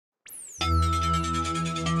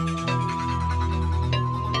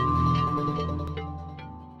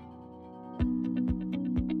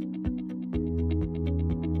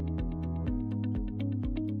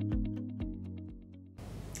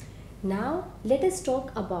Now let us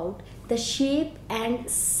talk about the shape and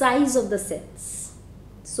size of the cells.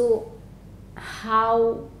 So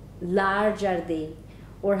how large are they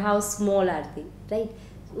or how small are they, right?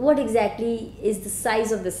 What exactly is the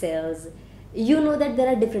size of the cells? You know that there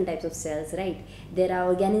are different types of cells, right? There are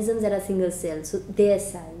organisms that are single cells, so their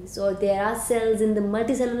size, or there are cells in the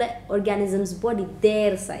multicellular organism's body,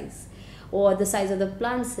 their size, or the size of the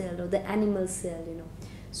plant cell or the animal cell,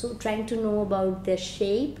 so trying to know about their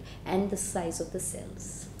shape and the size of the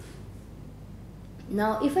cells.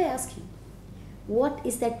 Now if I ask you, what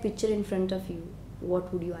is that picture in front of you,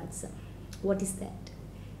 what would you answer? What is that?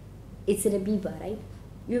 It's an amoeba, right?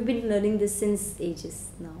 You've been learning this since ages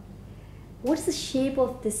now. What's the shape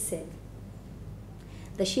of this cell?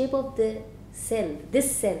 The shape of the cell,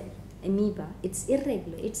 this cell, amoeba, it's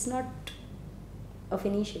irregular. It's not of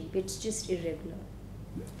any shape, it's just irregular.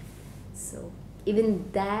 So even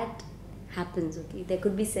that happens, okay? There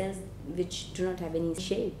could be cells which do not have any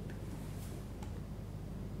shape.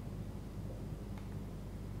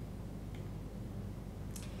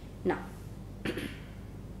 Now,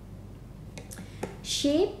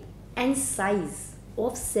 shape and size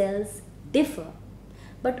of cells differ,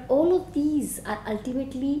 but all of these are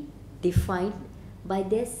ultimately defined by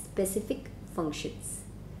their specific functions.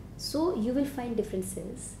 So you will find different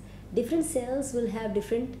cells. Different cells will have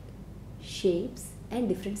different shapes and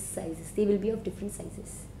different sizes. They will be of different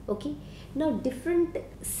sizes. Okay. Now different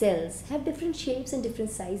cells have different shapes and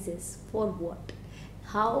different sizes. For what?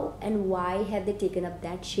 How and why have they taken up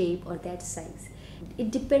that shape or that size?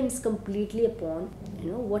 It depends completely upon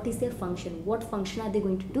what is their function. What function are they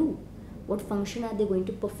going to do? What function are they going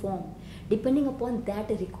to perform? Depending upon that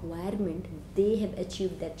requirement, they have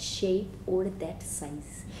achieved that shape or that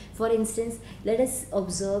size. For instance, let us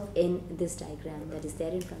observe in this diagram that is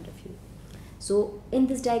there in front of you. So in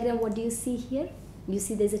this diagram, what do you see here? You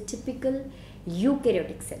see there's a typical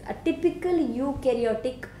eukaryotic cell. A typical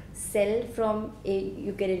eukaryotic cell from a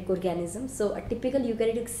eukaryotic organism. So a typical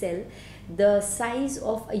eukaryotic cell, the size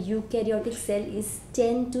of a eukaryotic cell is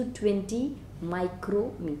 10 to 20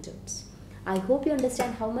 micrometers. I hope you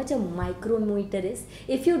understand how much a micrometer is.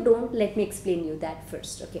 If you don't, let me explain you that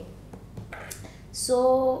first. Okay.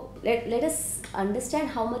 So let us understand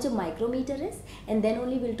how much a micrometer is, and then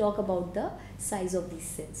only we'll talk about the size of these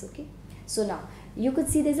cells. Okay. So now you could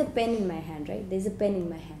see there's a pen in my hand, right? There's a pen in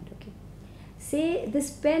my hand. Okay. Say this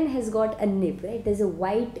pen has got a nib, right? There's a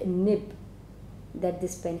white nib that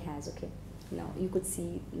this pen has. Okay. Now you could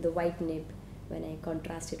see the white nib when I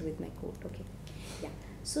contrast it with my coat. Okay. Yeah.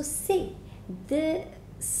 So say the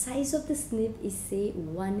size of this nib is say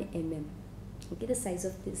 1 mm. Okay. The size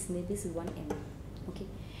of this nib is 1 mm. Okay.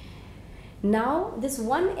 Now this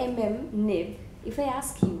 1 mm nib, if I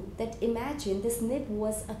ask you that imagine this nib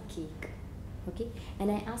was a cake, okay,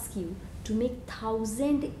 and I ask you to make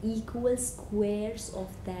 1000 equal squares of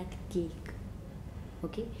that cake,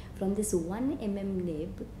 okay, from this 1 mm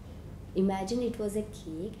nib, imagine it was a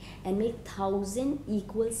cake and make 1000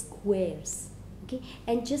 equal squares, okay,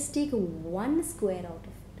 and just take one square out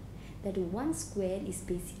of it. That one square is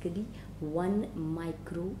basically 1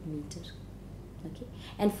 micrometer. Okay,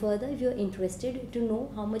 and further, if you are interested to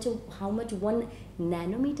know how much 1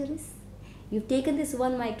 nanometer is, you've taken this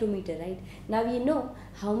 1 micrometer, right? Now you know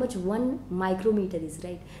how much 1 micrometer is,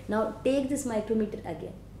 right? Now take this micrometer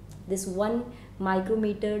again, this 1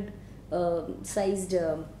 micrometer sized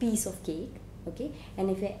piece of cake, okay, and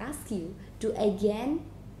if I ask you to again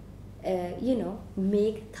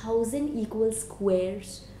make 1000 equal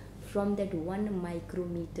squares from that 1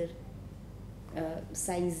 micrometer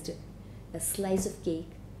sized a slice of cake,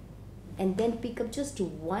 and then pick up just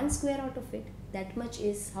one square out of it, that much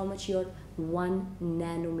is how much your 1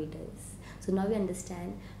 nanometer is. So now we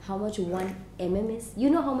understand how much 1 mm is. You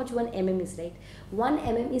know how much 1 mm is, right? 1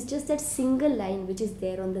 mm is just that single line which is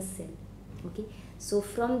there on the cell. Okay, so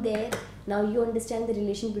from there now you understand the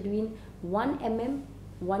relation between 1 mm,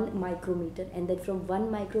 1 micrometer, and then from 1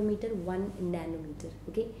 micrometer 1 nanometer.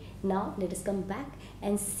 Okay, now let us come back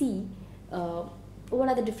and see what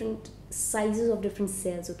are the different sizes of different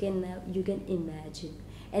cells. Okay, now you can imagine,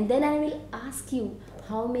 and then I will ask you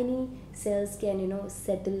how many cells can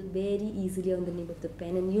settle very easily on the nib of the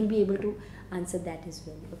pen, and you'll be able to answer that as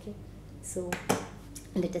well. Okay, so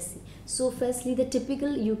let us see. So firstly, the typical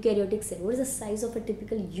eukaryotic cell. What is the size of a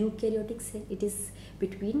typical eukaryotic cell? It is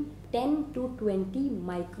between 10 to 20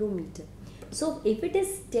 micrometer. So if it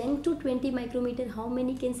is 10 to 20 micrometer, how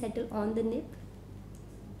many can settle on the nib?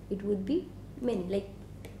 It would be many, like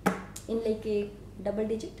in like a double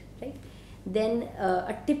digit, right? Then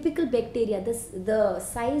a typical bacteria, the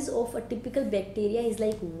size of a typical bacteria is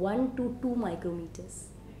like 1 to 2 micrometers.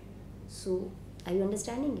 So are you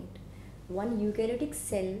understanding it? One eukaryotic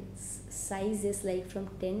cell's size is like from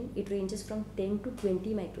 10, it ranges from 10 to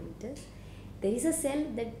 20 micrometers. There is a cell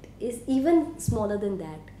that is even smaller than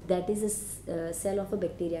that. That is a cell of a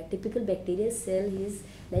bacteria. Typical bacterial cell is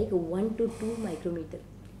like 1 to 2 micrometer,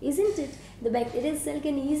 isn't it? The bacterial cell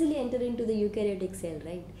can easily enter into the eukaryotic cell,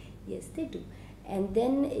 right? Yes, they do. And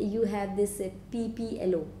then you have this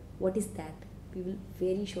PPLO. What is that? We will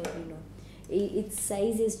very shortly know. Its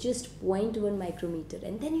size is just 0.1 micrometer.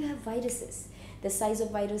 And then you have viruses. The size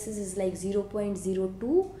of viruses is like 0.02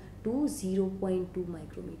 to 0.2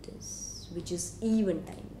 micrometers, which is even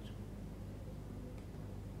tinier.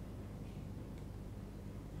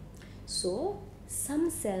 So some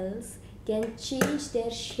cells can change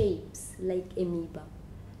their shapes like amoeba.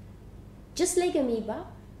 Just like amoeba,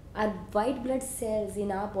 our white blood cells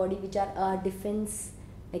in our body, which are our defense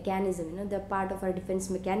mechanism, they're part of our defense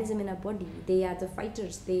mechanism in our body. They are the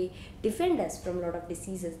fighters. They defend us from a lot of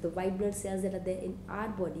diseases. The white blood cells that are there in our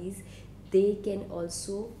bodies, they can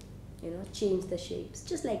also change the shapes,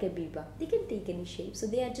 just like amoeba. They can take any shape. So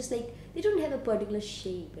they are just like, they don't have a particular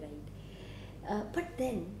shape, right? But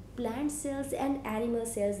then plant cells and animal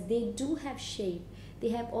cells, they do have shape. They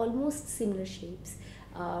have almost similar shapes.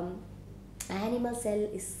 Animal cell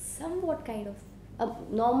is somewhat kind of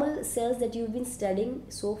normal cells that you've been studying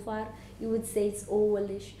so far, you would say it's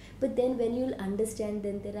ovalish. But then when you'll understand,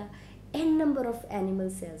 then there are n number of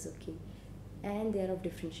animal cells, okay, and they are of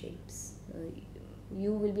different shapes.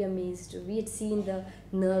 You will be amazed. We had seen the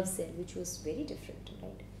nerve cell, which was very different,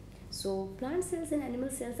 right? So plant cells and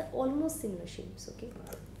animal cells are almost similar shapes, okay?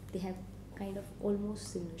 They have kind of almost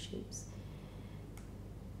similar shapes.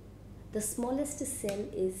 The smallest cell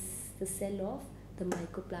is the cell of the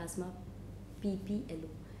mycoplasma, PPLO,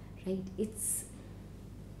 right? Its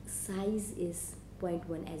size is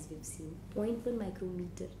 0.1, as we've seen, 0.1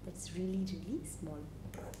 micrometer. That's really, really small.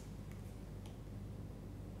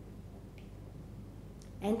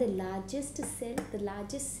 And the largest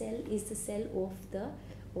cell is the cell of the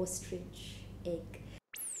ostrich egg.